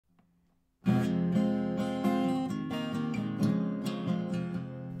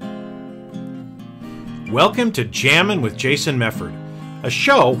Welcome to Jammin' with Jason Mefford, a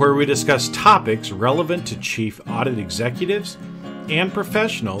show where we discuss topics relevant to chief audit executives and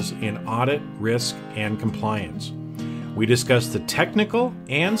professionals in audit, risk, and compliance. We discuss the technical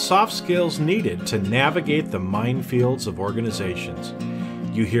and soft skills needed to navigate the minefields of organizations.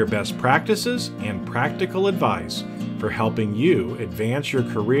 You hear best practices and practical advice for helping you advance your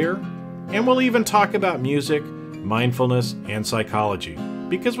career, and we'll even talk about music, mindfulness, and psychology,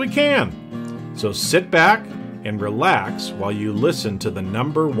 because we can. So sit back and relax while you listen to the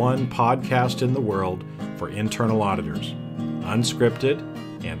 #1 podcast in the world for internal auditors, unscripted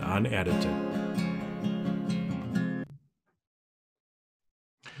and unedited.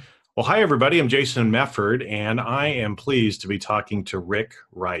 Well, hi everybody, I'm Jason Mefford, and I am pleased to be talking to Rick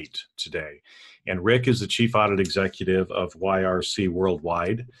Wright today. And Rick is the Chief Audit Executive of YRC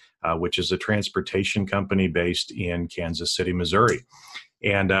Worldwide, which is a transportation company based in Kansas City, Missouri.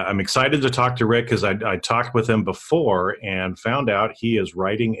 And I'm excited to talk to Rick because I talked with him before and found out he is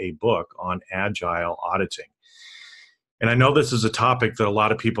writing a book on Agile Auditing. And I know this is a topic that a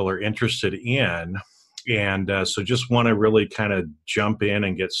lot of people are interested in. And so just want to really kind of jump in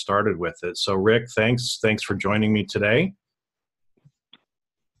and get started with it. So Rick, thanks for joining me today.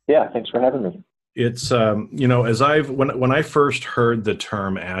 Yeah, thanks for having me. It's, when I first heard the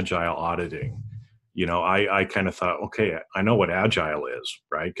term Agile Auditing, I kind of thought, okay, I know what Agile is,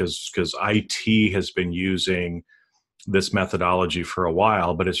 right? Because IT has been using this methodology for a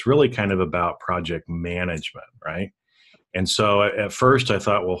while, but it's really kind of about project management, right? And so at first I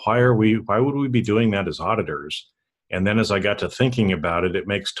thought, well, why would we be doing that as auditors? And then as I got to thinking about it, it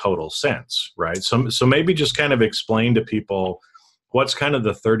makes total sense, right? So maybe just kind of explain to people what's kind of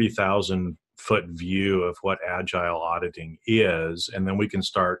the 30,000-foot view of what Agile Auditing is, and then we can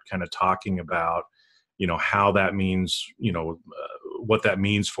start kind of talking about how that means, what that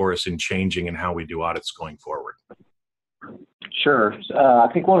means for us in changing and how we do audits going forward. Sure. I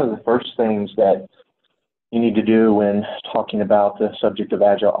think one of the first things that you need to do when talking about the subject of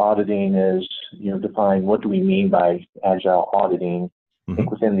Agile Auditing is, define what do we mean by Agile Auditing. I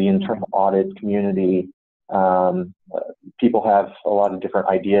think within the internal audit community, people have a lot of different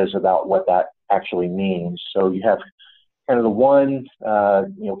ideas about what that actually means. So you have kind of the one,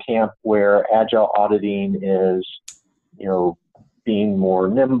 camp where Agile Auditing is, being more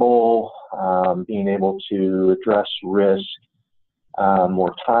nimble, being able to address risk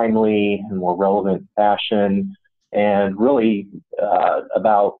more timely and more relevant fashion, and really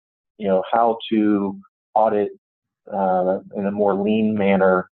about, how to audit in a more lean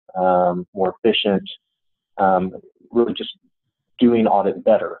manner, more efficient, really just doing audit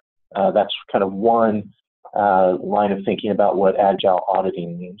better. That's kind of one line of thinking about what Agile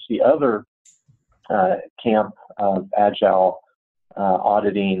Auditing means. The other camp of Agile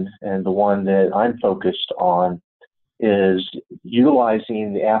Auditing, and the one that I'm focused on, is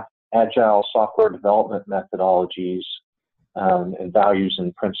utilizing the Agile software development methodologies and values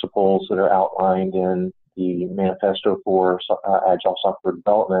and principles that are outlined in the manifesto for Agile software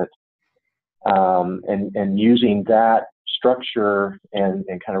development, and using that structure and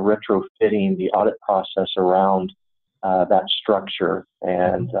kind of retrofitting the audit process around that structure.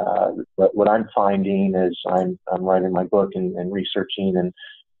 And what I'm finding is I'm writing my book and researching and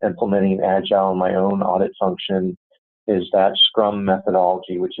implementing Agile in my own audit function is that Scrum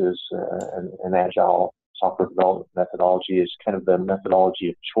methodology, which is an Agile software development methodology, is kind of the methodology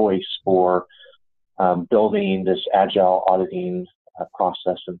of choice for building this Agile auditing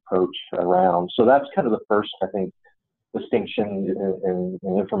process and approach around. So that's kind of the first, I think, distinction and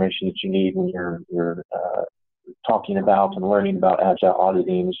information that you need when you're talking about and learning about Agile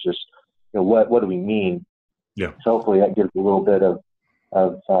Auditing is just, what do we mean? Yeah. So hopefully that gives a little bit of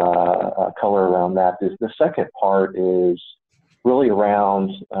color around that. The second part is really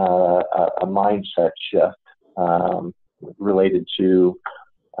around a mindset shift related to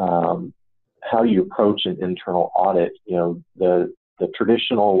how you approach an internal audit. The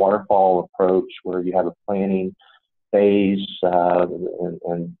traditional waterfall approach where you have a planning phase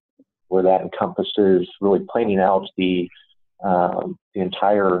and where that encompasses really planning out the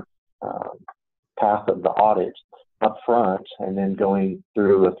entire path of the audit up front, and then going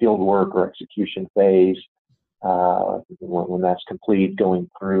through a field work or execution phase. When that's complete, going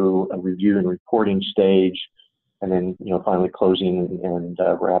through a review and reporting stage, and then finally closing and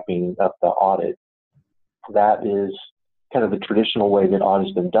wrapping up the audit. That is kind of the traditional way that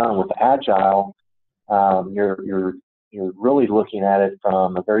audit's been done. With Agile, you're really looking at it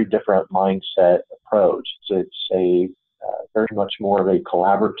from a very different mindset approach. So it's a very much more of a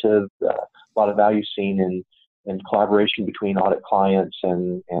collaborative, a lot of value seen in collaboration between audit clients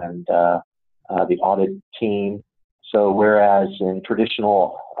and the audit team. So whereas in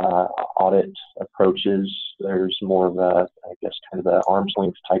traditional audit approaches, there's more of a, I guess, kind of an arm's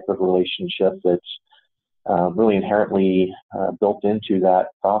length type of relationship that's really inherently built into that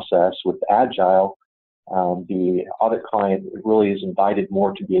process. With Agile, the audit client really is invited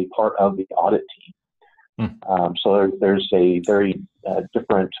more to be a part of the audit team. So there's a very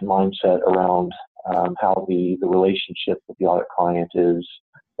different mindset around how the relationship with the audit client is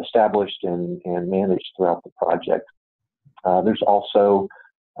established and managed throughout the project. There's also,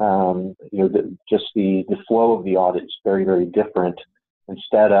 just the flow of the audit is very, very different.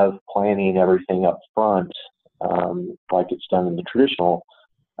 Instead of planning everything up front, like it's done in the traditional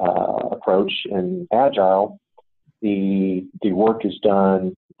approach, in Agile, the work is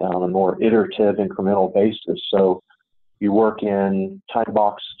done on a more iterative, incremental basis. So you work in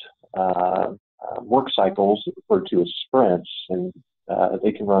time-boxed work cycles referred to as sprints, and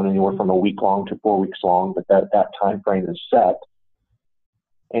they can run anywhere from a week long to 4 weeks long, but that time frame is set.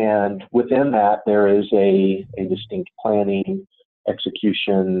 And within that, there is a distinct planning,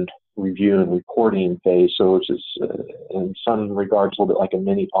 execution, review, and reporting phase. So it's just, in some regards, a little bit like a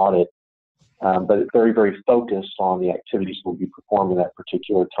mini audit, but it's very, very focused on the activities that will be performed in that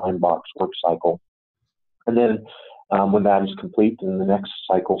particular time box work cycle. And then when that is complete, then the next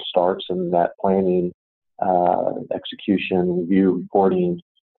cycle starts, and that planning, execution, review, reporting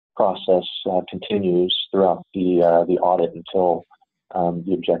process continues throughout the audit until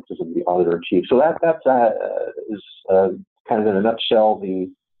the objectives of the audit are achieved. So that is kind of in a nutshell the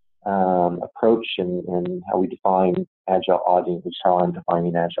approach and how we define Agile auditing, which is how I'm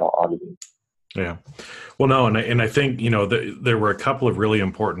defining Agile auditing. Yeah. Well, no, and I think, there were a couple of really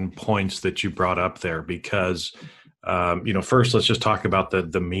important points that you brought up there because, first, let's just talk about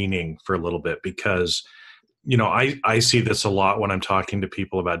the meaning for a little bit because, I see this a lot when I'm talking to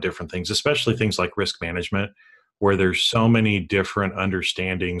people about different things, especially things like risk management, where there's so many different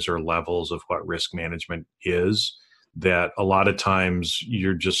understandings or levels of what risk management is that a lot of times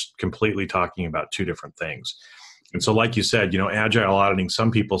you're just completely talking about two different things. And so like you said, Agile auditing,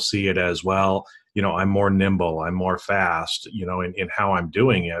 some people see it as, well, I'm more nimble, I'm more fast, in how I'm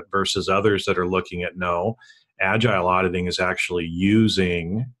doing it, versus others that are looking at, no, Agile auditing is actually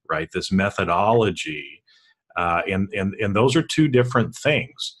using, right, this methodology. And those are two different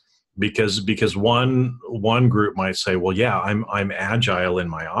things because one group might say, well, yeah, I'm Agile in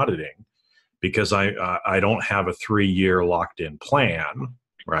my auditing because I don't have a 3-year locked in plan,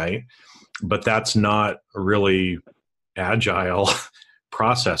 right? But that's not really Agile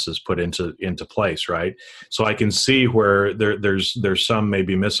processes put into place, right? So I can see where there's some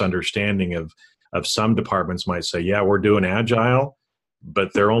maybe misunderstanding of some departments might say, yeah, we're doing Agile,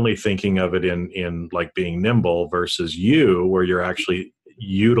 but they're only thinking of it in like being nimble versus you, where you're actually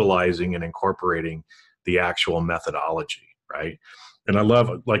utilizing and incorporating the actual methodology, right? And I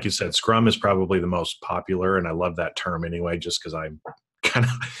love, like you said, Scrum is probably the most popular, and I love that term anyway, just because I'm kind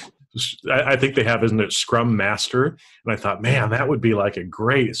of, I think they have, isn't it, Scrum Master? And I thought, man, that would be like a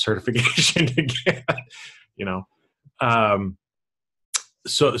great certification to get,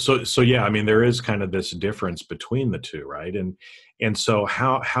 So yeah, I mean, there is kind of this difference between the two, right? And so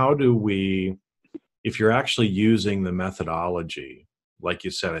how do we, if you're actually using the methodology, like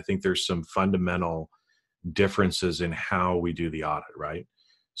you said, I think there's some fundamental differences in how we do the audit, right?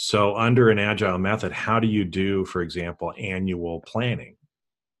 So under an Agile method, how do you do, for example, annual planning?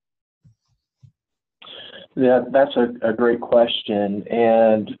 Yeah, that's a great question.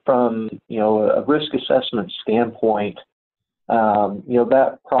 And from, a risk assessment standpoint,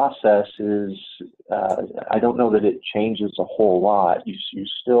 that process is, I don't know that it changes a whole lot. You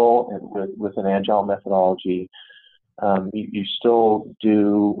still, with an Agile methodology, you still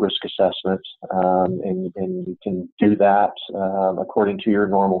do risk assessment, and you can do that according to your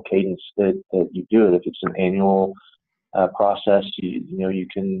normal cadence that you do it. If it's an annual process, you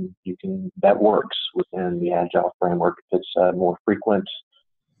can that works within the Agile framework. If it's a more frequent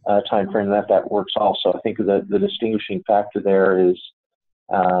time frame, that works also. I think the distinguishing factor there is,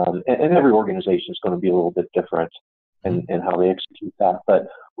 and every organization is going to be a little bit different in how they execute that. But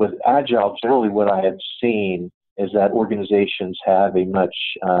with Agile, generally what I have seen is that organizations have a much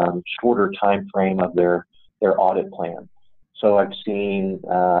shorter time frame of their audit plan. So I've seen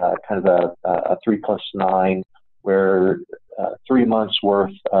kind of a 3+9, where 3 months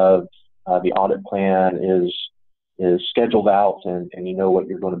worth of the audit plan is scheduled out, and you know what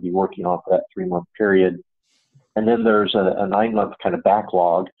you're going to be working on for that 3-month period. And then there's a 9-month kind of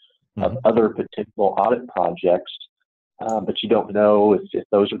backlog of other potential audit projects, but you don't know if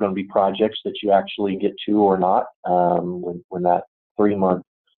those are going to be projects that you actually get to or not when that 3-month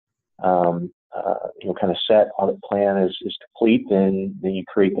kind of set audit plan is complete, then you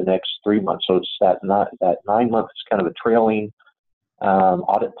create the next 3 months. So it's that 9 months is kind of a trailing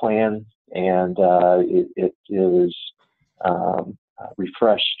audit plan, and it is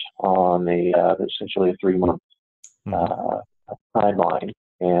refreshed on essentially a 3-month timeline.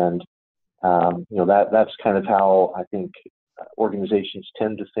 And that's kind of how I think organizations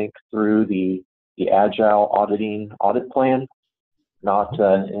tend to think through the Agile auditing audit plan, not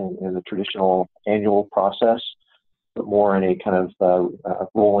in the traditional annual process, but more in a kind of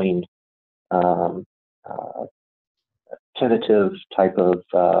rolling, tentative type of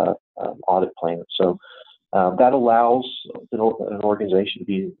audit plan. So that allows an organization to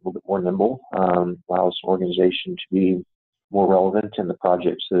be a little bit more nimble, allows an organization to be more relevant in the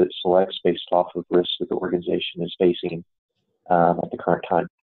projects that it selects based off of risks that the organization is facing at the current time.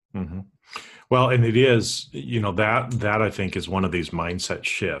 Mm-hmm. Well, and it is, that I think is one of these mindset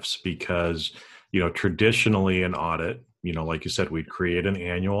shifts, because, traditionally in audit, like you said, we'd create an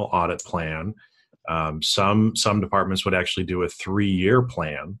annual audit plan. Some departments would actually do a 3-year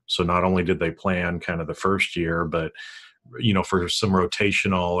plan. So not only did they plan kind of the first year, but for some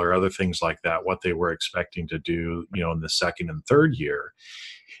rotational or other things like that, what they were expecting to do, in the second and third year.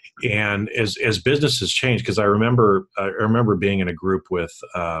 And as businesses change, because I remember being in a group with,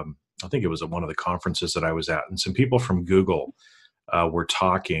 I think it was at one of the conferences that I was at, and some people from Google were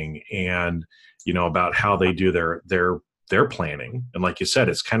talking, and about how they do their planning. And like you said,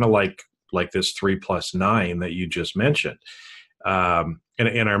 it's kind of like this 3+9 that you just mentioned. And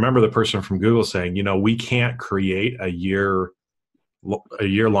I remember the person from Google saying, we can't create a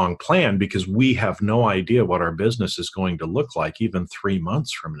year-long plan because we have no idea what our business is going to look like even 3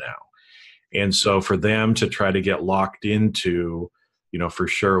 months from now. And so for them to try to get locked into, for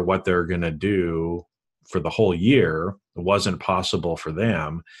sure what they're going to do for the whole year wasn't possible for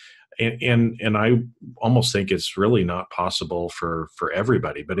them. And I almost think it's really not possible for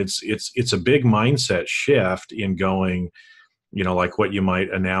everybody, but it's a big mindset shift in going, like what you might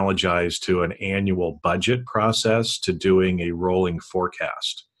analogize to an annual budget process to doing a rolling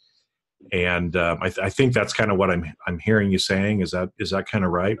forecast. And I think that's kind of what I'm hearing you saying. Is that kind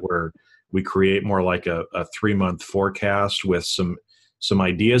of right? Where we create more like a 3-month forecast with some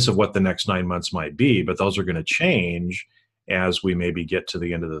ideas of what the next 9 months might be, but those are going to change as we maybe get to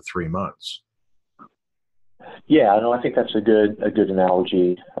the end of the 3 months. Yeah, no, I think that's a good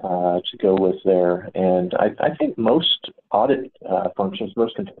analogy to go with there. And I think most audit functions,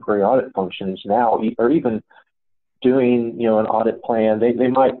 most contemporary audit functions now are even doing, an audit plan. They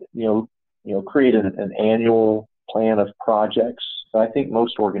might, create an annual plan of projects. So I think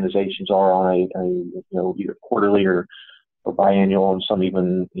most organizations are on a either quarterly or biannual, and some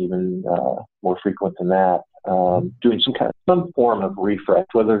even more frequent than that, doing some form of refresh,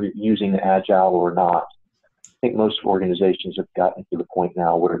 whether you're using Agile or not. I think most organizations have gotten to the point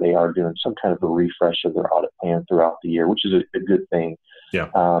now where they are doing some kind of a refresh of their audit plan throughout the year, which is a good thing. Yeah.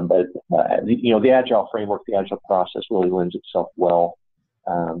 But the Agile framework, the Agile process really lends itself well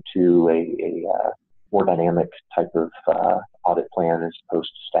to a more dynamic type of audit plan as opposed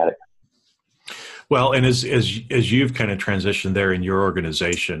to static. Well, and as you've kind of transitioned there in your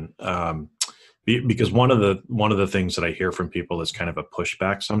organization, because one of the things that I hear from people is kind of a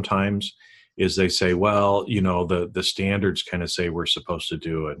pushback sometimes is they say, well, the standards kind of say we're supposed to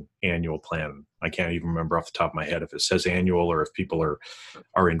do an annual plan. I can't even remember off the top of my head if it says annual or if people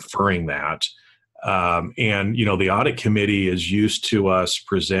are inferring that. And the audit committee is used to us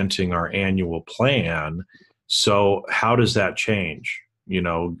presenting our annual plan. So how does that change,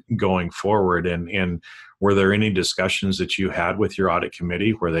 going forward? And were there any discussions that you had with your audit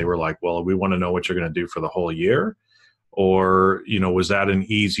committee where they were like, well, we want to know what you're going to do for the whole year? Or, was that an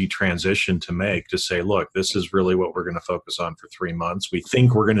easy transition to make to say, look, this is really what we're going to focus on for 3 months. We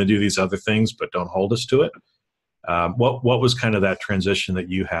think we're going to do these other things, but don't hold us to it. What was kind of that transition that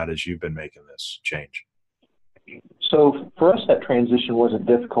you had as you've been making this change? So for us, that transition wasn't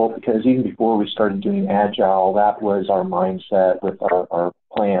difficult because even before we started doing Agile, that was our mindset with our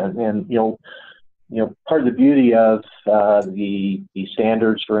plan. And, part of the beauty of the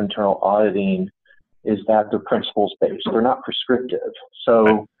standards for internal auditing is that they're principles-based. They're not prescriptive.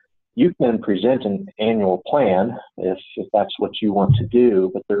 So you can present an annual plan if that's what you want to do,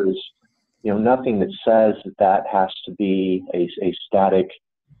 but there's nothing that says that has to be a static,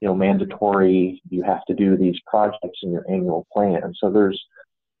 mandatory, you have to do these projects in your annual plan. So there's,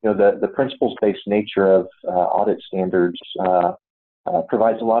 the principles-based nature of audit standards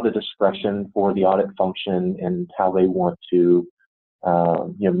provides a lot of discretion for the audit function and how they want to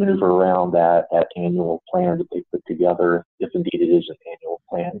maneuver around that annual plan that they put together, if indeed it is an annual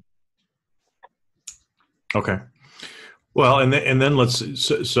plan. Okay. Well, and then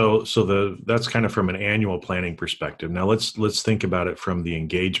that's kind of from an annual planning perspective. Now let's think about it from the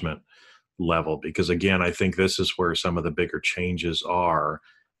engagement level, because again, I think this is where some of the bigger changes are,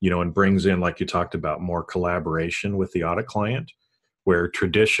 and brings in, like you talked about, more collaboration with the audit client, where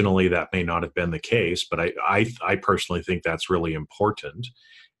traditionally that may not have been the case, but I personally think that's really important.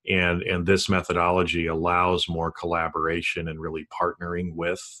 And this methodology allows more collaboration and really partnering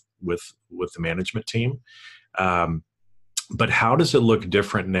with the management team. Um, but how does it look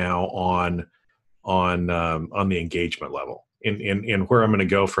different now on the engagement level? And where I'm going to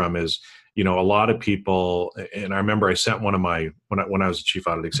go from is, a lot of people, and I remember I sent one of my when I was a chief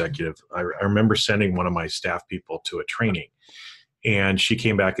audit executive, I remember sending one of my staff people to a training, and she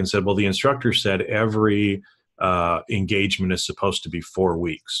came back and said, well, the instructor said every engagement is supposed to be 4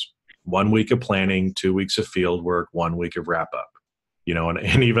 weeks, 1 week of planning, 2 weeks of field work, 1 week of wrap up.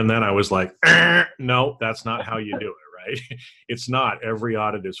 And even then I was like, no, that's not how you do it, right? It's not. Every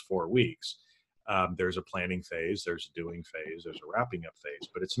audit is 4 weeks. There's a planning phase, there's a doing phase, there's a wrapping up phase,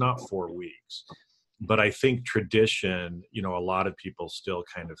 but it's not 4 weeks. But I think tradition, a lot of people still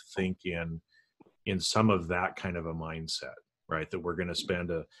kind of think in some of that kind of a mindset, right? That we're going to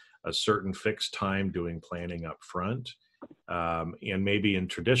spend a certain fixed time doing planning up front. And maybe in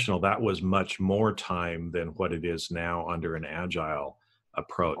traditional, that was much more time than what it is now under an agile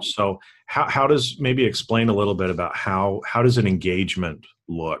approach. So how does, maybe explain a little bit about how does an engagement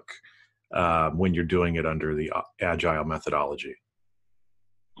look when you're doing it under the agile methodology?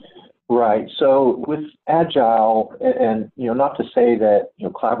 Right. So with Agile, and not to say that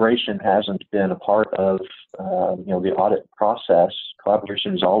collaboration hasn't been a part of the audit process.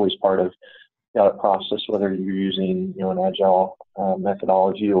 Collaboration is always part of the audit process, whether you're using an Agile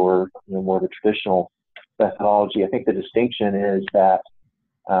methodology or more of a traditional methodology. I think the distinction is that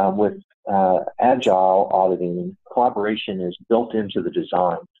with Agile auditing, collaboration is built into the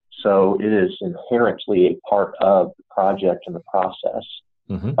design, so it is inherently a part of the project and the process.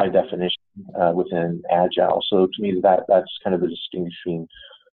 Mm-hmm. By definition within Agile. So to me, that's kind of a distinguishing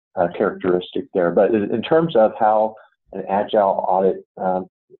characteristic there. But in terms of how an Agile audit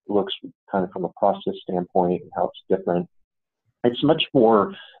looks kind of from a process standpoint and how it's different, it's much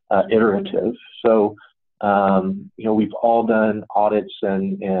more iterative. So, we've all done audits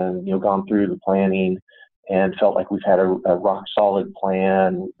and gone through the planning and felt like we've had a rock solid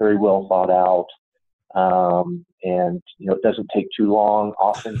plan, very well thought out. And it doesn't take too long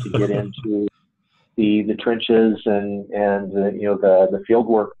often to get into the trenches and the field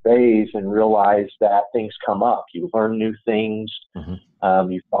work phase and realize that things come up. You learn new things,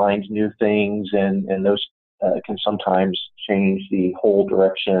 mm-hmm. You find new things, and those can sometimes change the whole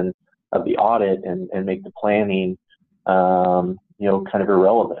direction of the audit and make the planning kind of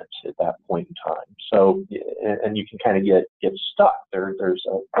irrelevant at that point in time. So, and you can kind of get stuck. There's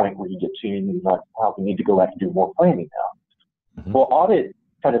a point where you get to, and you're like, oh, we need to go back and do more planning now. Mm-hmm. Well, audit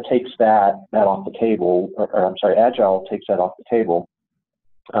kind of takes that off the table, or I'm sorry, Agile takes that off the table.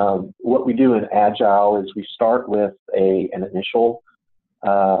 What we do in Agile is we start with an initial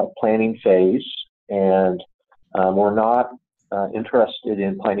planning phase, and we're not interested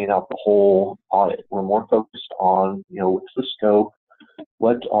in planning out the whole audit. We're more focused on, what's the scope,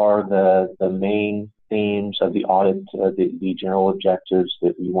 what are the main themes of the audit, the general objectives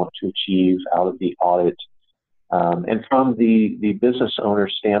that we want to achieve out of the audit. And from the business owner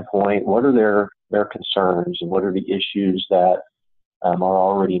standpoint, what are their concerns and what are the issues that are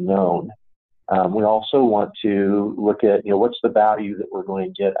already known? We also want to look at, what's the value that we're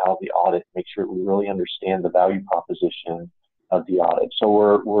going to get out of the audit, make sure we really understand the value proposition of the audit. So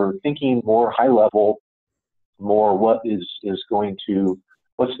we're thinking more high level, more what's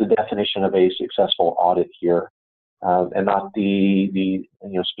the definition of a successful audit here, and not the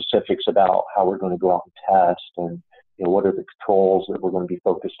specifics about how we're going to go out and test and what are the controls that we're going to be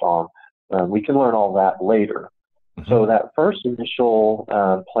focused on. We can learn all that later. Mm-hmm. So that first initial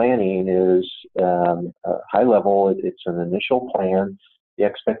planning is high level. It's an initial plan. The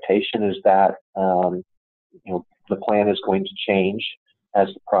expectation is that the plan is going to change as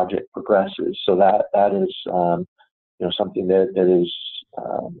the project progresses. So that is something that is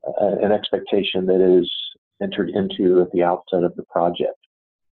an expectation that is entered into at the outset of the project.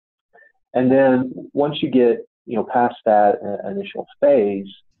 And then once you get past that initial phase,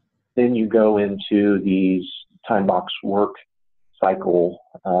 then you go into these time box work cycle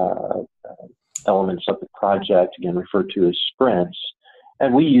elements of the project, again referred to as sprints.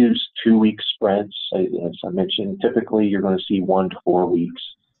 And we use 2-week sprints. As I mentioned, typically you're going to see 1 to 4 weeks.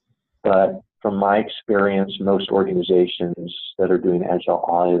 But from my experience, most organizations that are doing Agile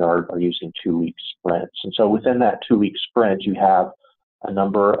Audit are using 2-week sprints. And so within that 2-week sprint, you have a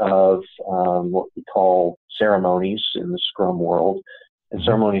number of what we call ceremonies in the Scrum world. And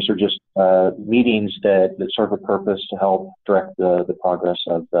ceremonies are just meetings that serve a purpose to help direct the progress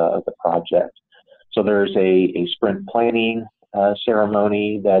of the project. So there's a sprint planning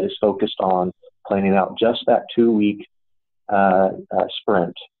ceremony that is focused on planning out just that 2-week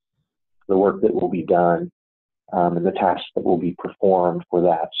sprint, the work that will be done, and the tasks that will be performed for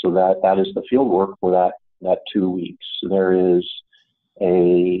that. So that is the field work for that 2 weeks. So there is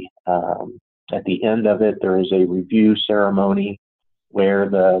at the end of it, there is a review ceremony where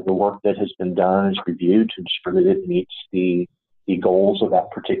the work that has been done is reviewed to ensure that it meets the goals of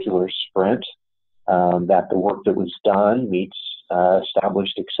that particular sprint, that the work that was done meets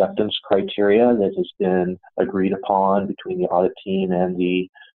established acceptance criteria that has been agreed upon between the audit team and the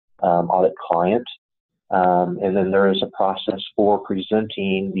audit client. And then there is a process for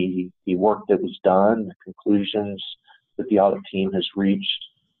presenting the work that was done, the conclusions that the audit team has reached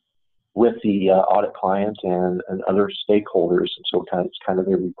with the audit client and other stakeholders. And so it's kind of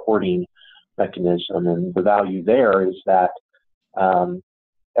a reporting mechanism. And the value there is that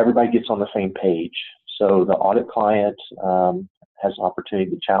everybody gets on the same page. So the audit client has an opportunity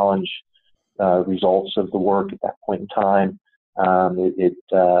to challenge results of the work at that point in time. It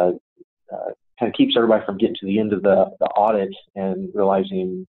kind of keeps everybody from getting to the end of the audit and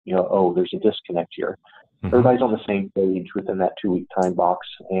realizing, oh, there's a disconnect here. Everybody's on the same page within that 2-week time box,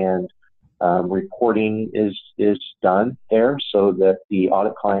 and reporting is done there so that the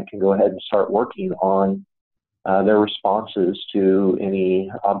audit client can go ahead and start working on their responses to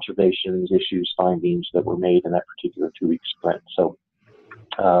any observations, issues, findings that were made in that particular 2-week sprint. So,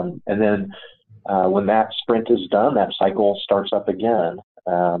 and then when that sprint is done, that cycle starts up again,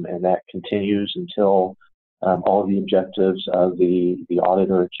 and that continues until all of the objectives of the audit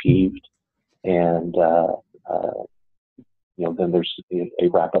are achieved. And then there's a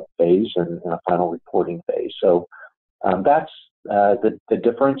wrap-up phase and a final reporting phase. So that's the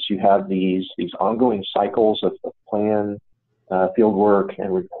difference. You have these ongoing cycles of plan, field work,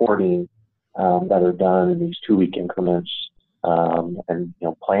 and reporting that are done in these 2-week increments. And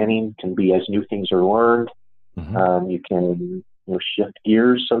planning can be as new things are learned. You can shift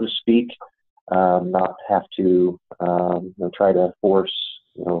gears, so to speak, not have to try to force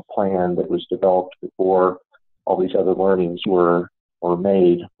a plan that was developed before all these other learnings were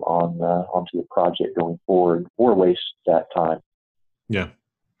made onto the project going forward, or waste that time. Yeah.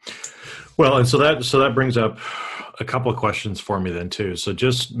 Well, and so that brings up a couple of questions for me then too. So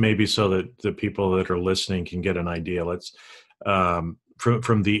just maybe so that the people that are listening can get an idea. Let's from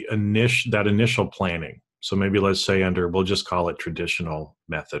that initial planning. So maybe let's say we'll just call it traditional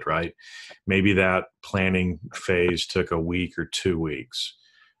method, right? Maybe that planning phase took a week or 2 weeks.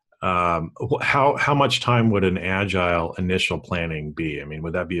 How much time would an agile initial planning be? I mean,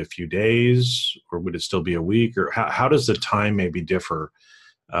 would that be a few days, or would it still be a week? Or how does the time maybe differ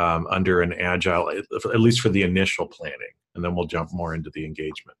under an agile, at least for the initial planning? And then we'll jump more into the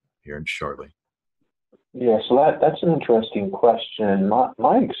engagement here shortly. Yeah, so that's an interesting question.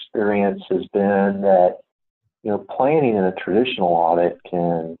 My experience has been that planning in a traditional audit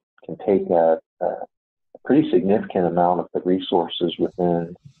can take a pretty significant amount of the resources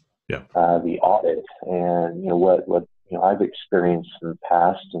within the audit. And what I've experienced in the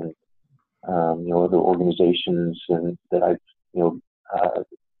past, and other organizations and that I've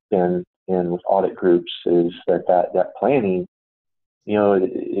been in with audit groups, is that planning,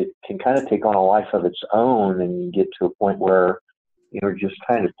 it can kind of take on a life of its own, and you get to a point where just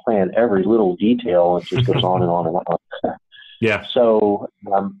kind of plan every little detail. It just goes on and on and on. Yeah. So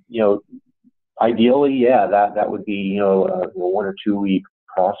ideally, that would be a 1 or 2 week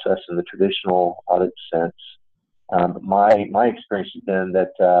process in the traditional audit sense. My experience has been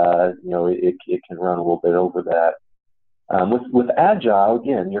that it can run a little bit over that. With Agile,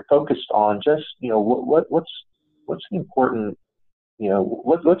 again, you're focused on just what's the important,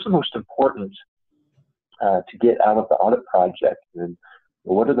 what's the most important to get out of the audit project, and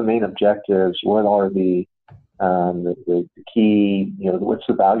what are the main objectives? What are the key, what's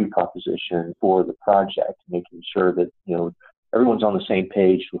the value proposition for the project? Making sure that everyone's on the same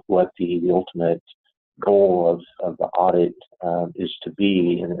page with what the ultimate goal of the audit is to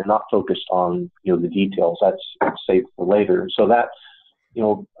be, and they're not focused on the details. That's saved for later. So that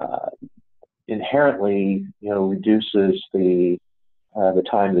inherently reduces the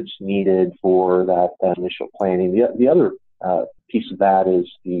time that's needed for that initial planning. The other piece of that is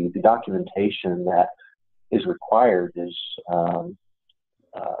the documentation that is required is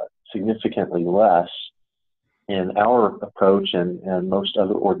significantly less. In our approach and most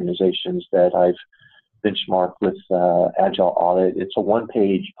other organizations that I've benchmarked with Agile Audit, it's a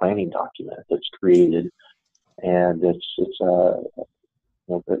one-page planning document that's created, and it's a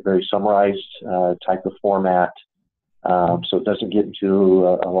very summarized type of format, so it doesn't get into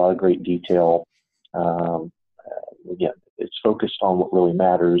a lot of great detail. Again, it's focused on what really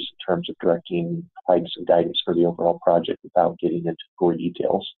matters in terms of directing, providing some guidance for the overall project without getting into gory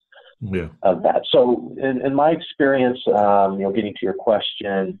details of that. So in my experience, getting to your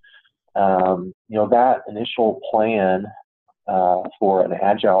question, that initial plan for an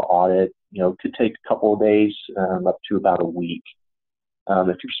Agile audit, could take a couple of days up to about a week.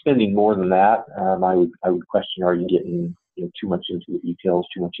 If you're spending more than that, I would question, are you getting too much into the details,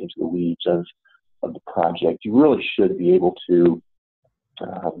 too much into the weeds of the project? You really should be able to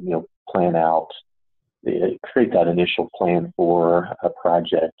plan out, create that initial plan for a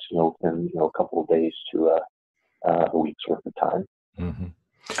project in a couple of days to a week's worth of time. Mm-hmm.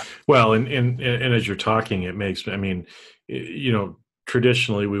 Well, and as you're talking, it makes,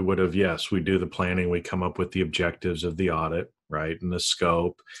 traditionally we would have, yes, we do the planning, we come up with the objectives of the audit, right, and the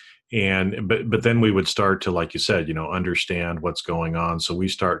scope, but then we would start to, like you said, understand what's going on. So we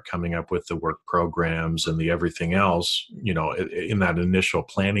start coming up with the work programs and the everything else, in that initial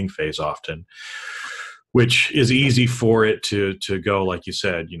planning phase often, which is easy for it to go, like you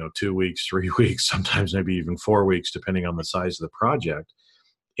said, 2 weeks, 3 weeks, sometimes maybe even 4 weeks, depending on the size of the project.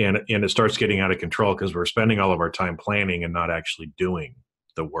 And it starts getting out of control because we're spending all of our time planning and not actually doing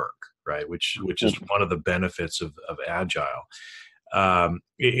the work, right? Which is one of the benefits of Agile.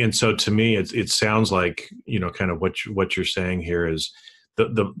 And so to me, it sounds like, kind of what you're saying here is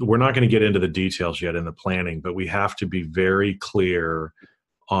we're not going to get into the details yet in the planning, but we have to be very clear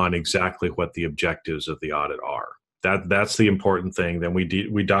on exactly what the objectives of the audit are. That's the important thing. Then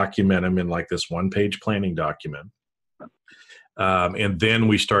we document them in like this one-page planning document. And then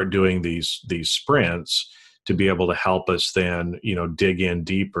we start doing these sprints to be able to help us then, dig in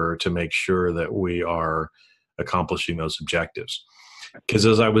deeper to make sure that we are accomplishing those objectives. Because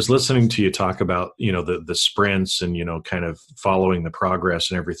as I was listening to you talk about, the sprints and, kind of following the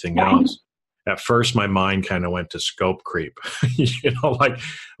progress and everything else, at first my mind kind of went to scope creep, like,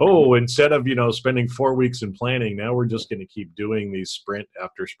 oh, instead of, spending 4 weeks in planning, now we're just going to keep doing these sprint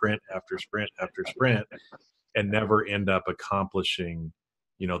after sprint after sprint after sprint and never end up accomplishing,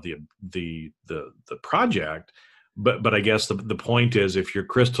 the project. But I guess the point is, if you're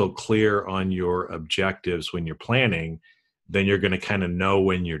crystal clear on your objectives when you're planning, then you're going to kind of know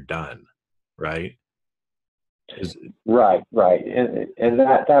when you're done, right? Right. And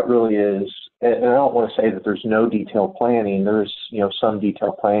that really is, and I don't want to say that there's no detailed planning. There's, some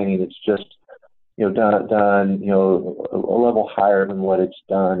detailed planning that's just, done, a level higher than what it's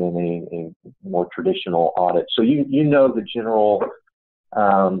done in a more traditional audit. So the general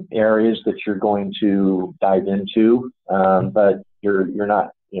areas that you're going to dive into, but you're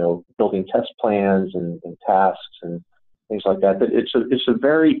not, building test plans and tasks and things like that. But it's a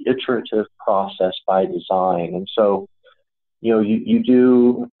very iterative process by design, and so you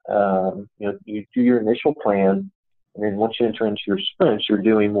do your initial plan, and then once you enter into your sprints, you're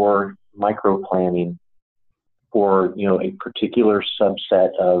doing more micro planning for a particular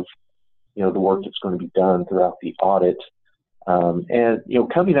subset of the work that's going to be done throughout the audit. And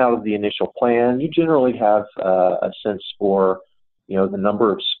coming out of the initial plan, you generally have a sense for the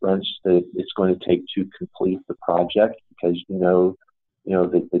number of sprints that it's going to take to complete the project, because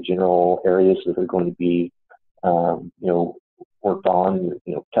the general areas that are going to be worked on,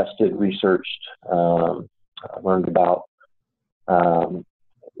 tested, researched, learned about.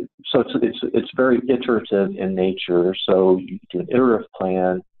 So it's very iterative in nature. So you do an iterative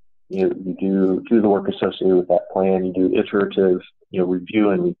plan. You do the work associated with that plan. You do iterative review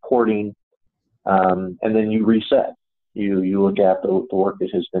and reporting, and then you reset. You look at the work that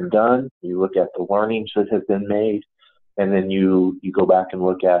has been done. You look at the learnings that have been made, and then you go back and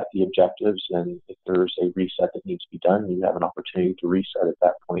look at the objectives. And if there's a reset that needs to be done, you have an opportunity to reset at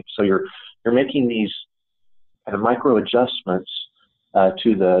that point. So you're making these kind of micro adjustments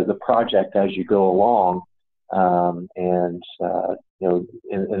to the project as you go along, and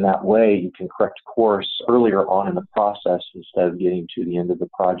in that way you can correct course earlier on in the process instead of getting to the end of the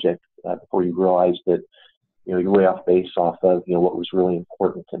project before you realize that you're way off base off of what was really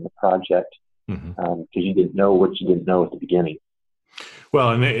important in the project, because you didn't know what you didn't know at the beginning.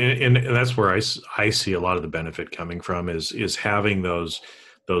 Well, and that's where I see a lot of the benefit coming from is having those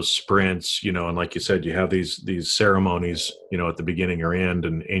sprints, and like you said, you have these ceremonies, at the beginning or end,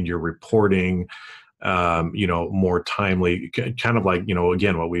 and you're reporting, more timely, kind of like,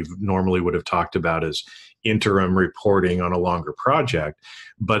 again, what we've normally would have talked about is interim reporting on a longer project,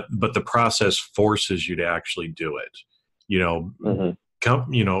 but the process forces you to actually do it.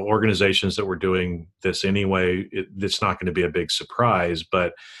 Organizations that were doing this anyway, it's not going to be a big surprise,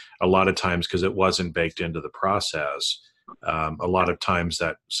 but a lot of times, because it wasn't baked into the process, a lot of times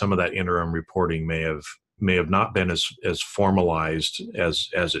that some of that interim reporting may have not been as formalized as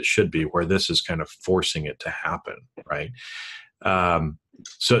it should be, where this is kind of forcing it to happen, right?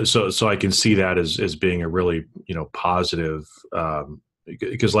 So I can see that as being a really positive,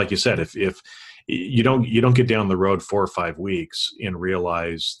 because like you said, if you don't get down the road 4 or 5 weeks and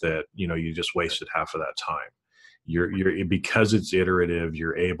realize that you just wasted half of that time. You're because it's iterative,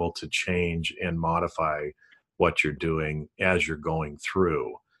 you're able to change and modify what you're doing as you're going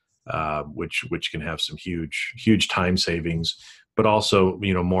through, which can have some huge time savings, but also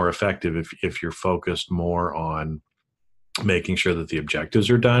more effective if you're focused more on making sure that the objectives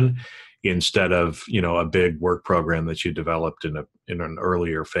are done instead of a big work program that you developed in an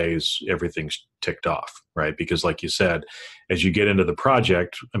earlier phase. Everything's ticked off, right? Because like you said, as you get into the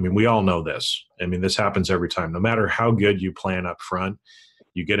project, we all know this. This happens every time. No matter how good you plan up front,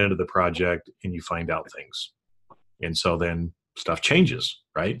 you get into the project and you find out things, and so then stuff changes,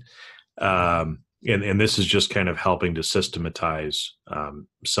 right? And this is just kind of helping to systematize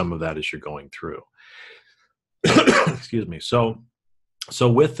some of that as you're going through. Excuse me. So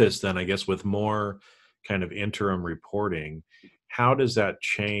with this, then, I guess with more kind of interim reporting, how does that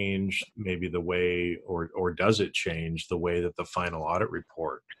change maybe the way, or does it change the way that the final audit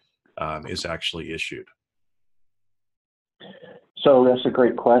report is actually issued? So that's a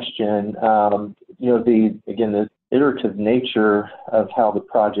great question. The iterative nature of how the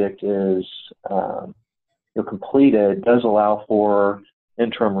project is completed does allow for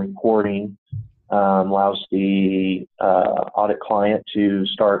interim reporting. Allows the audit client to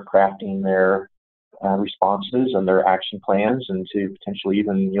start crafting their responses and their action plans, and to potentially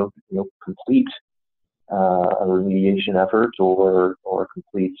even complete a remediation effort or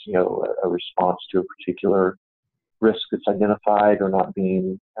complete a response to a particular risk that's identified or not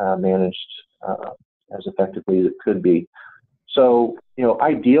being managed as effectively as it could be. So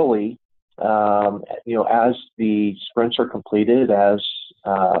ideally, as the sprints are completed, as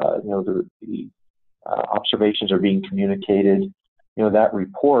the observations are being communicated, that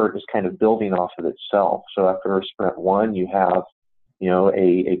report is kind of building off of itself. So after sprint 1, you have,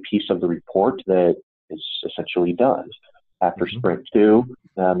 a piece of the report that is essentially done. After sprint 2,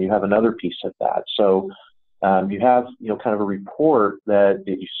 you have another piece of that. So you have, kind of a report that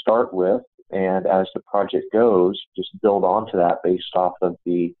you start with, and as the project goes, just build onto that based off of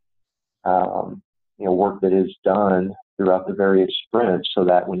the, work that is done throughout the various sprints, so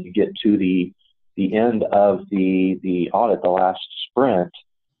that when you get to the end of the audit, the last sprint,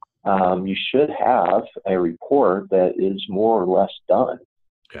 you should have a report that is more or less done.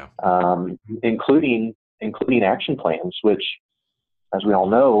 Yeah. Including action plans, which, as we all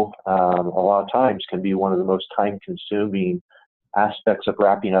know, a lot of times can be one of the most time-consuming aspects of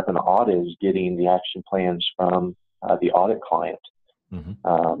wrapping up an audit, is getting the action plans from the audit client.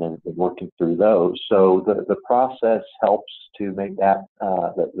 And working through those. So the process helps to make that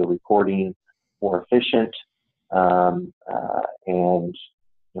the reporting more efficient, and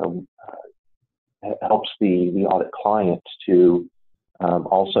helps the audit client to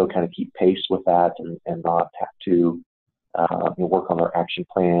also kind of keep pace with that, and not have to work on their action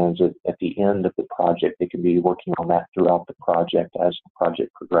plans at the end of the project. They can be working on that throughout the project as the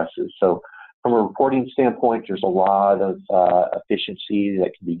project progresses. So from a reporting standpoint, there's a lot of efficiency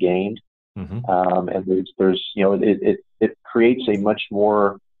that can be gained, and there's it creates a much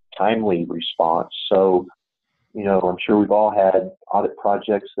more timely response. So I'm sure we've all had audit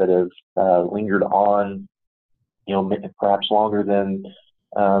projects that have lingered on, perhaps longer than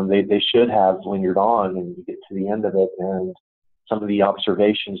they should have lingered on, and you get to the end of it, and some of the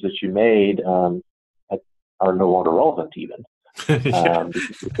observations that you made are no longer relevant even.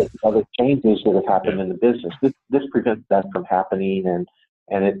 Because of other changes that have happened in the business. This prevents that from happening,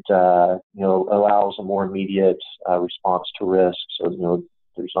 and it allows a more immediate response to risk. So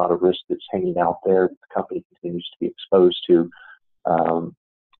there's not a risk that's hanging out there that the company continues to be exposed to.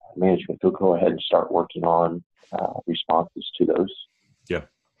 Management will go ahead and start working on responses to those. Yeah.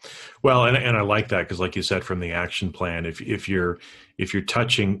 Well, and I like that, because like you said, from the action plan, if you're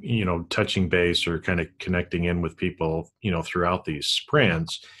touching base or kind of connecting in with people, throughout these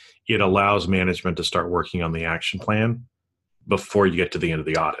sprints, it allows management to start working on the action plan before you get to the end of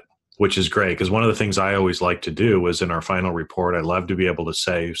the audit, which is great. Because one of the things I always like to do is, in our final report, I love to be able to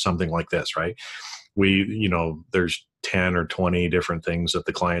say something like this, right? there's 10 or 20 different things that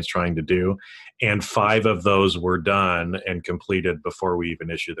the client's trying to do, and 5 of those were done and completed before we even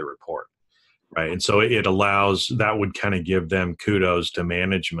issue the report. Right. And so it allows, that would kind of give them kudos to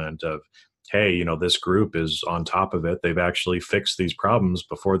management of, hey, this group is on top of it. They've actually fixed these problems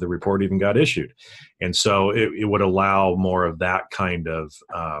before the report even got issued. And so it would allow more of that kind of,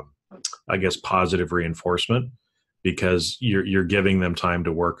 I guess, positive reinforcement, because you're giving them time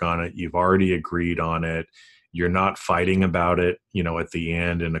to work on it. You've already agreed on it. You're not fighting about it, at the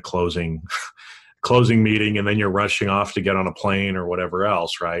end in a closing meeting, and then you're rushing off to get on a plane or whatever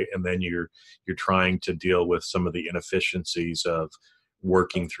else, right? And then you're trying to deal with some of the inefficiencies of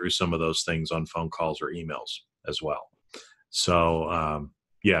working through some of those things on phone calls or emails as well. So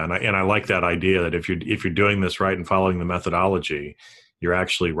yeah, and I like that idea that if you're doing this right and following the methodology, you're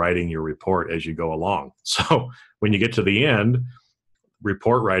actually writing your report as you go along. So when you get to the end,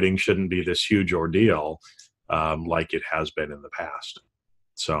 report writing shouldn't be this huge ordeal like it has been in the past.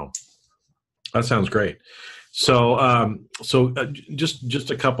 So that sounds great. So,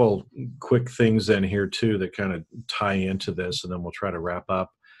 just a couple quick things then here too that kind of tie into this, and then we'll try to wrap up.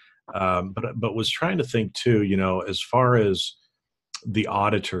 But was trying to think too, as far as the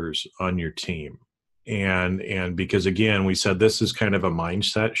auditors on your team, and because again, we said this is kind of a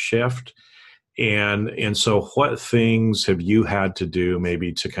mindset shift, and so what things have you had to do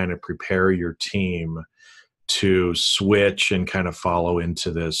maybe to kind of prepare your team to switch and kind of follow into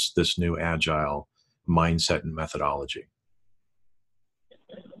this new agile mindset and methodology?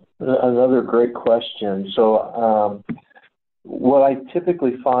 Another great question. So what I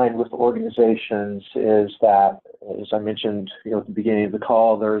typically find with organizations is that, as I mentioned at the beginning of the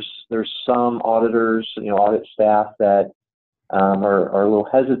call, there's some auditors, audit staff that are a little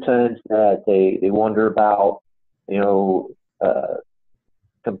hesitant, that they wonder about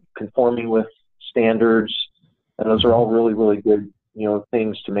conforming with standards, and those are all really, really good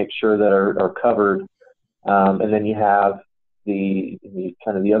things to make sure that are covered. And then you have the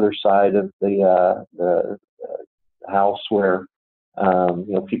kind of the other side of the house where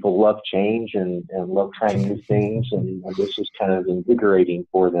people love change and love trying new things, and this is kind of invigorating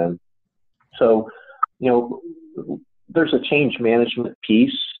for them. So there's a change management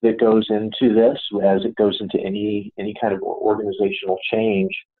piece that goes into this, as it goes into any kind of organizational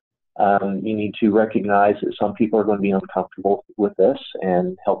change. You need to recognize that some people are going to be uncomfortable with this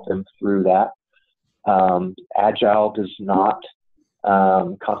and help them through that. Agile does not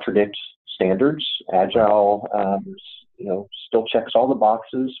contradict standards. Agile, still checks all the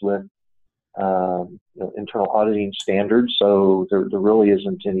boxes with internal auditing standards, so there really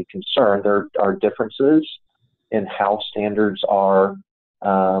isn't any concern. There are differences in how standards are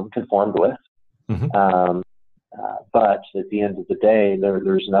conformed with. Mm-hmm. But at the end of the day,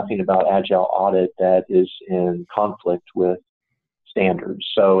 there's nothing about Agile audit that is in conflict with standards.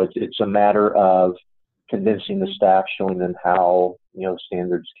 So it's a matter of convincing the staff, showing them how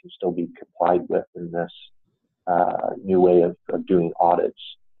standards can still be complied with in this new way of doing audits.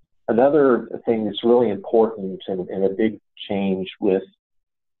 Another thing that's really important and a big change with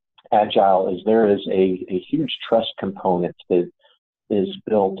Agile is there is a huge trust component that is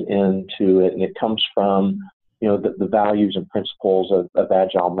built into it, and it comes from the values and principles of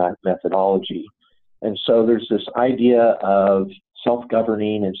Agile methodology. And so there's this idea of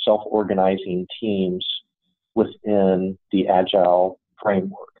self-governing and self-organizing teams within the Agile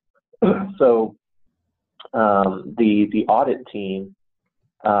framework. So the audit team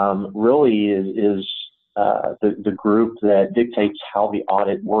really is the group that dictates how the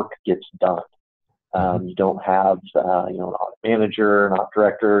audit work gets done. You don't have an audit manager, an audit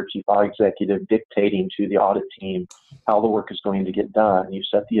director, chief audit executive dictating to the audit team how the work is going to get done. You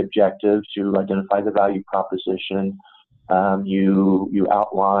set the objectives, you identify the value proposition, you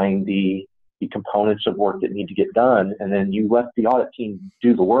outline the components of work that need to get done, and then you let the audit team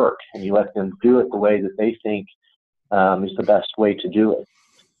do the work, and you let them do it the way that they think is the best way to do it.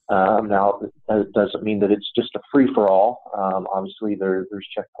 Now, that doesn't mean that it's just a free-for-all. Obviously, there's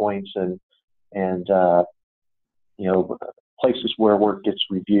checkpoints and places where work gets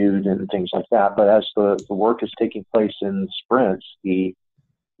reviewed and things like that. But as the work is taking place in sprints, the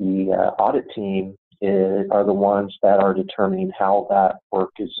audit team are the ones that are determining how that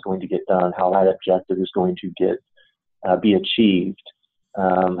work is going to get done, how that objective is going to be achieved,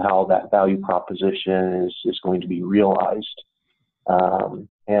 how that value proposition is going to be realized.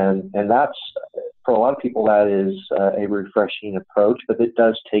 And that's, for a lot of people, that is a refreshing approach, but it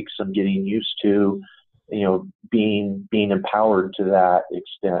does take some getting used to, being empowered to that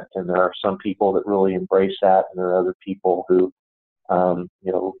extent. And there are some people that really embrace that, and there are other people who,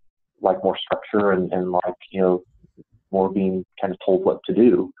 like more structure and like, more being kind of told what to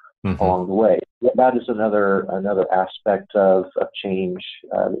do along the way. That is another aspect of change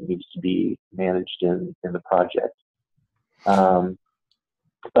that needs to be managed in the project.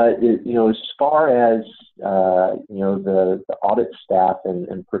 But as far as the audit staff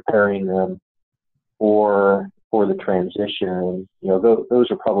and preparing them for the transition,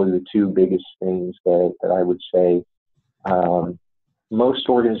 those are probably the two biggest things that I would say. Most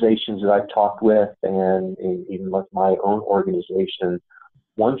organizations that I've talked with, and even with my own organization,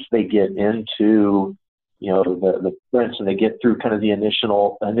 once they get into the sprints and they get through kind of the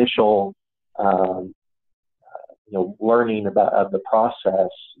initial learning of the process,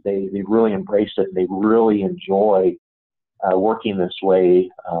 they really embrace it. They really enjoy working this way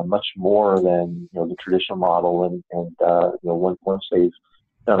much more than the traditional model. And once they've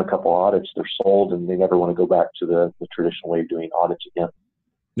done a couple audits, they're sold, and they never want to go back to the traditional way of doing audits again.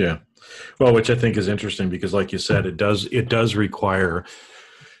 Yeah, well, which I think is interesting because, like you said, it does require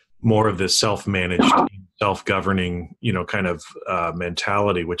more of this self-managed, self-governing, kind of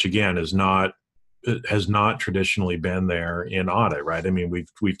mentality, which again has not traditionally been there in audit, right? I mean,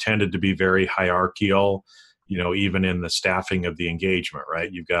 we've tended to be very hierarchical, even in the staffing of the engagement,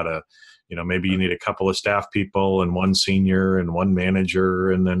 right? You've got maybe you need a couple of staff people and one senior and one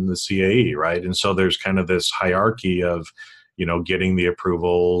manager and then the CAE, right? And so there's kind of this hierarchy of, getting the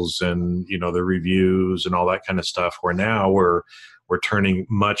approvals and, the reviews and all that kind of stuff, where now we're turning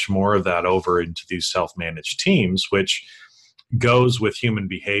much more of that over into these self-managed teams, which goes with human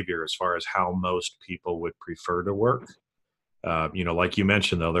behavior as far as how most people would prefer to work. Like you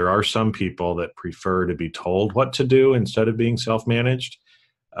mentioned, though, there are some people that prefer to be told what to do instead of being self-managed.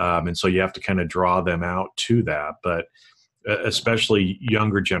 And so you have to kind of draw them out to that. But especially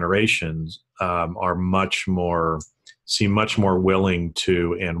younger generations seem much more willing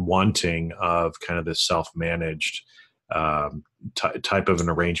to and wanting of kind of this self-managed type of an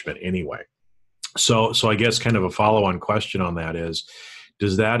arrangement anyway. So I guess kind of a follow-on question on that is,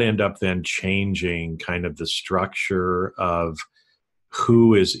 does that end up then changing kind of the structure of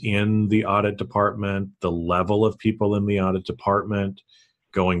who is in the audit department, the level of people in the audit department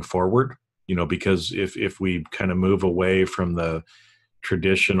going forward? Because if we kind of move away from the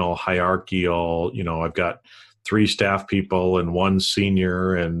traditional hierarchical, I've got 3 staff people and 1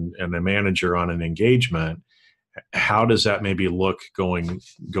 senior and a manager on an engagement, how does that maybe look going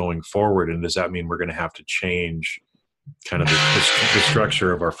forward? And does that mean we're going to have to change kind of the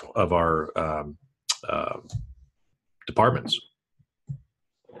structure of our departments?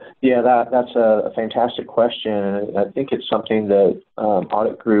 Yeah, that's a fantastic question. I think it's something that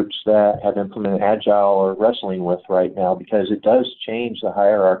audit groups that have implemented Agile are wrestling with right now, because it does change the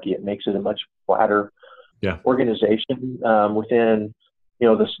hierarchy. It makes it a much flatter organization within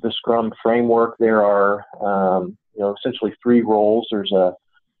the Scrum framework. There are essentially 3 roles. There's a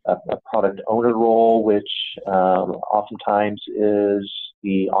product owner role, which oftentimes is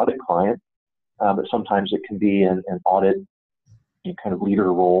the audit client, but sometimes it can be an audit kind of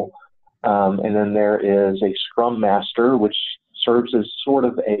leader role. And then there is a Scrum Master, which serves as sort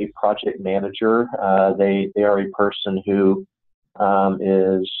of a project manager. They are a person who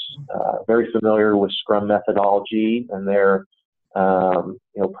is very familiar with Scrum methodology, and their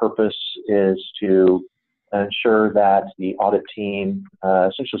purpose is to ensure that the audit team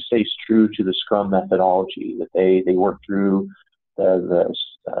essentially stays true to the Scrum methodology, that they work through the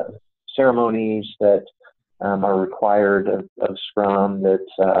ceremonies that are required of Scrum, that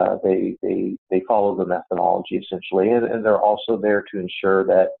they follow the methodology essentially, and they're also there to ensure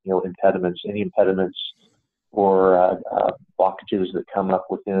that any impediments or blockages that come up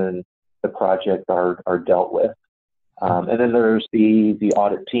within the project are dealt with. And then there's the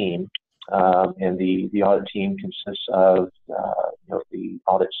audit team, and the audit team consists of the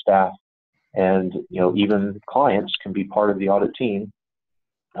audit staff, and even clients can be part of the audit team.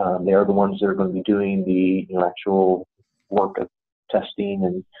 They are the ones that are going to be doing the actual work of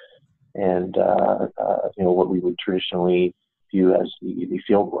testing and what we would traditionally view as the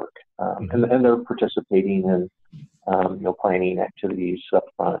field work, and they're participating in planning activities up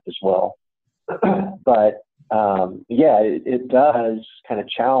front as well. But it does kind of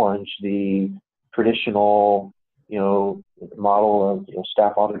challenge the traditional model of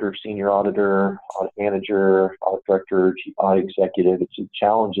staff auditor, senior auditor, audit manager, audit director, chief audit executive. It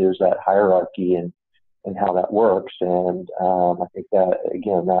challenges that hierarchy and how that works. And I think that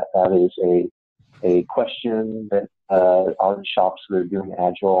again that is a question that audit shops that are doing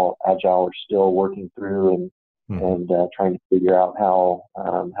Agile are still working through and trying to figure out how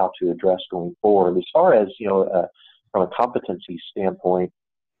to address going forward. As far as from a competency standpoint,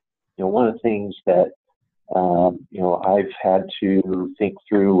 one of the things that I've had to think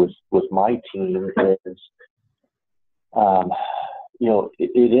through with my team is,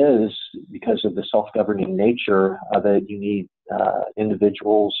 it is because of the self-governing nature of it. You need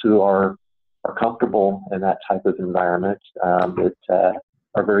individuals who are comfortable in that type of environment, that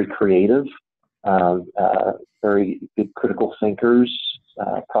are very creative, very good critical thinkers,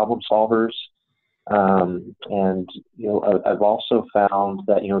 problem solvers. And I've also found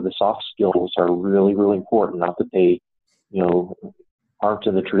that the soft skills are really, really important. Not that they aren't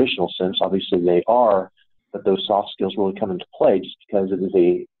in the traditional sense. Obviously they are, but those soft skills really come into play just because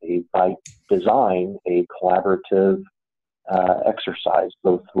it is by design a collaborative exercise,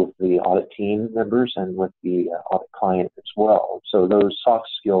 both with the audit team members and with the audit client as well. So those soft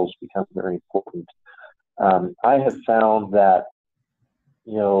skills become very important. I have found that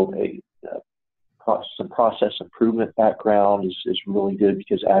some process improvement background is really good,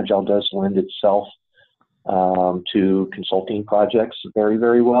 because Agile does lend itself to consulting projects very,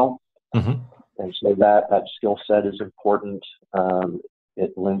 very well. Mm-hmm. And so that skill set is important.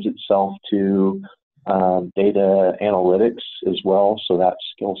 It lends itself to data analytics as well. So that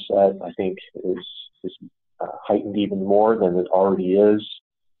skill set, I think, is heightened even more than it already is.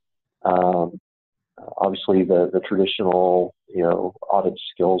 Obviously, the traditional, audit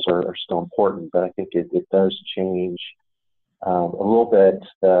skills are still important, but I think it does change a little bit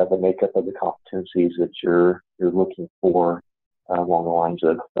the makeup of the competencies that you're looking for along the lines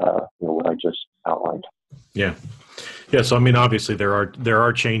of what I just outlined. Yeah. Yeah. So, I mean, obviously there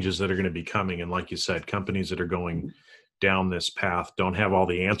are changes that are going to be coming. And like you said, companies that are going down this path don't have all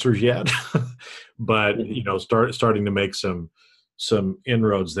the answers yet, but, starting to make some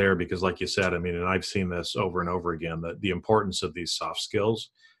inroads there, because like you said, I mean, and I've seen this over and over again, that the importance of these soft skills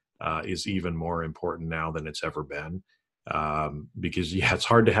is even more important now than it's ever been. Because it's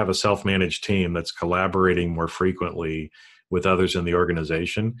hard to have a self-managed team that's collaborating more frequently with others in the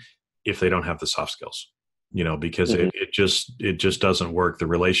organization if they don't have the soft skills, because mm-hmm. it just doesn't work. The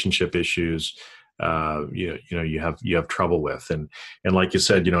relationship issues, you have trouble with, and like you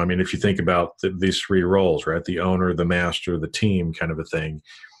said, I mean, if you think about these three roles, right? The owner, the master, the team, kind of a thing.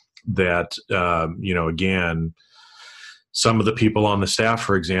 That again, some of the people on the staff,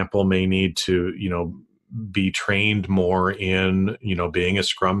 for example, may need to be trained more in being a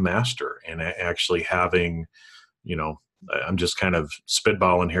Scrum master and actually having I'm just kind of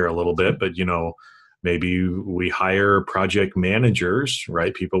spitballing here a little bit, but maybe we hire project managers,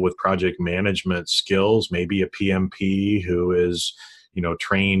 right? People with project management skills, maybe a PMP who is,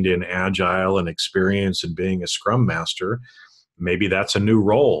 trained in Agile and experienced in being a Scrum master. Maybe that's a new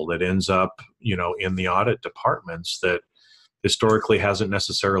role that ends up, in the audit departments that historically hasn't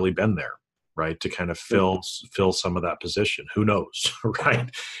necessarily been there, right? To kind of fill some of that position. Who knows, right?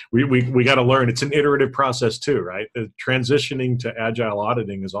 We got to learn. It's an iterative process too, right? Transitioning to Agile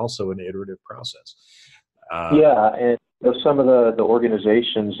auditing is also an iterative process. And some of the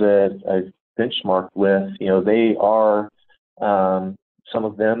organizations that I've benchmarked with, they are, some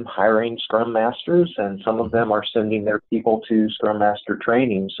of them hiring Scrum Masters, and some of them are sending their people to Scrum Master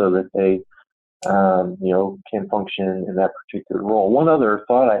training so that they can function in that particular role. One other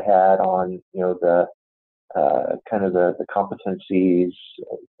thought I had on, the kind of the competencies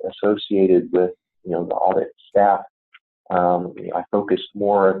associated with, the audit staff. I focused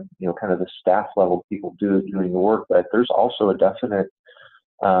more, kind of the staff level people doing the work, but there's also a definite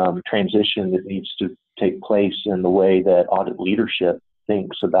transition that needs to take place in the way that audit leadership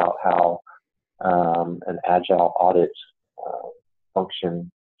thinks about how an Agile audit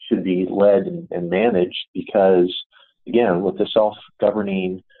function should be led and managed, because again, with the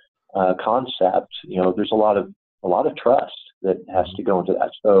self-governing concept, there's a lot of trust that has to go into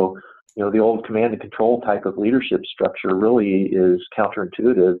that. So, the old command and control type of leadership structure really is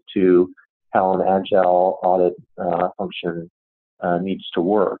counterintuitive to how an Agile audit function needs to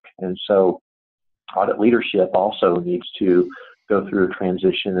work. And so audit leadership also needs to go through a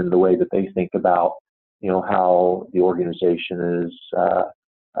transition in the way that they think about, how the organization is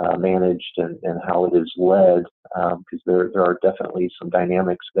managed and how it is led, because there are definitely some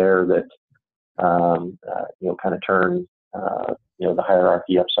dynamics there that kind of turn the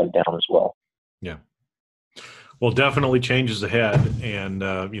hierarchy upside down as well. Yeah. Well, definitely changes ahead, and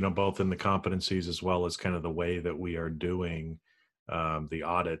both in the competencies as well as kind of the way that we are doing the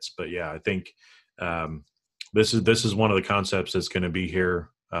audits. But yeah, I think this is one of the concepts that's going to be here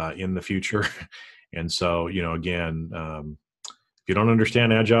in the future. And so, again, if you don't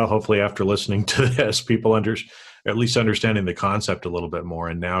understand Agile, hopefully after listening to this, people at least understanding the concept a little bit more,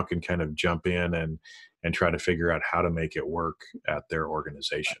 and now can kind of jump in and try to figure out how to make it work at their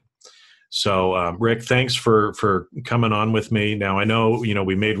organization. So, Rick, thanks for coming on with me. Now, I know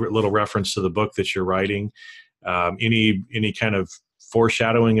we made a little reference to the book that you're writing. Any kind of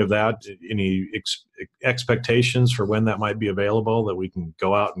foreshadowing of that? Any expectations for when that might be available, that we can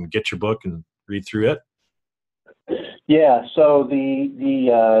go out and get your book and read through it? Yeah, so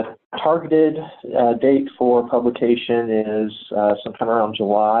the targeted date for publication is sometime around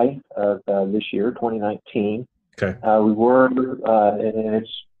July of this year, 2019. Okay. We were, and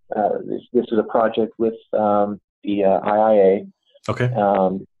this is a project with the IIA. Okay.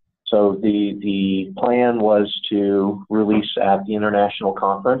 So the plan was to release at the international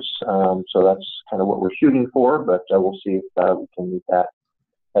conference. So that's kind of what we're shooting for, but we'll see if we can meet that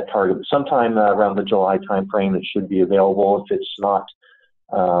target. But sometime around the July timeframe, it should be available. If it's not,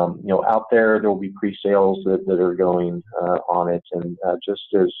 out there will be pre-sales that are going on it. And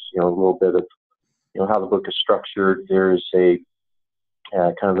just as a little bit of how the book is structured, there's a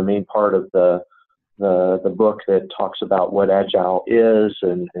kind of the main part of the book that talks about what Agile is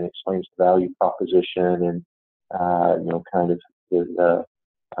and explains the value proposition and kind of the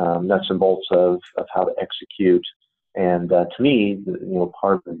nuts and bolts of how to execute. And to me,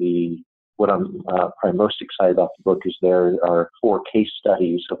 part of what I'm probably most excited about the book is there are 4 case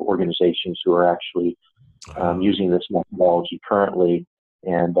studies of organizations who are actually using this methodology currently,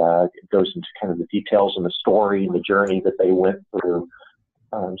 and it goes into kind of the details and the story and the journey that they went through.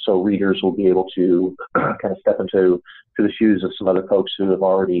 So readers will be able to kind of step into the shoes of some other folks who have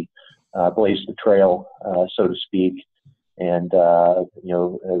already blazed the trail, so to speak, and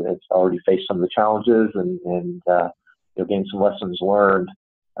it's already faced some of the challenges and gained some lessons learned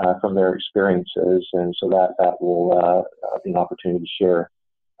from their experiences, and so that will be an opportunity to share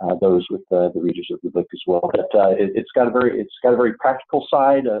those with the readers of the book as well. But it's got a very practical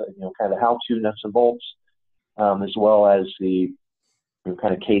side, kind of how-to nuts and bolts, as well as the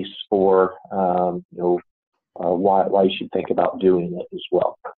kind of case for why you should think about doing it as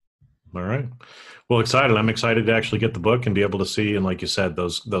well. All right. Well, excited. I'm excited to actually get the book and be able to see. And like you said,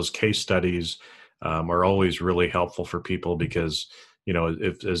 those case studies are always really helpful for people because,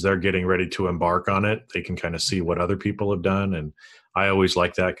 as they're getting ready to embark on it, they can kind of see what other people have done. And I always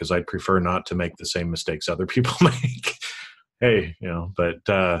like that because I'd prefer not to make the same mistakes other people make. Hey, but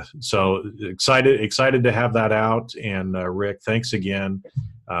so excited to have that out. And Rick, thanks again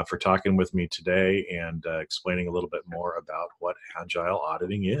for talking with me today and explaining a little bit more about what Agile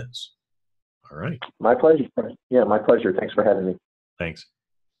Auditing is. All right. My pleasure. Yeah, my pleasure. Thanks for having me. Thanks.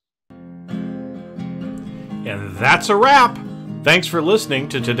 And that's a wrap. Thanks for listening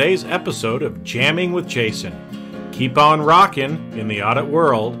to today's episode of Jamming with Jason. Keep on rocking in the audit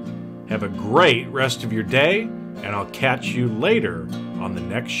world. Have a great rest of your day, and I'll catch you later on the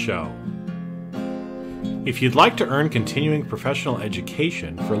next show. If you'd like to earn continuing professional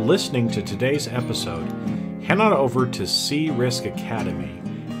education for listening to today's episode, head on over to C-Risk Academy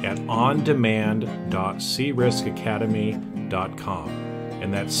at ondemand.criskacademy.com.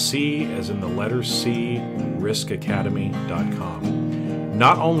 And that's C as in the letter C, riskacademy.com.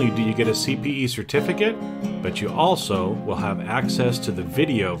 Not only do you get a CPE certificate, but you also will have access to the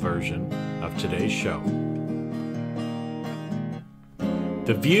video version of today's show.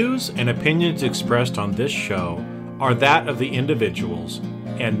 The views and opinions expressed on this show are that of the individuals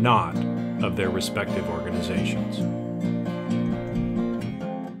and not of their respective organizations.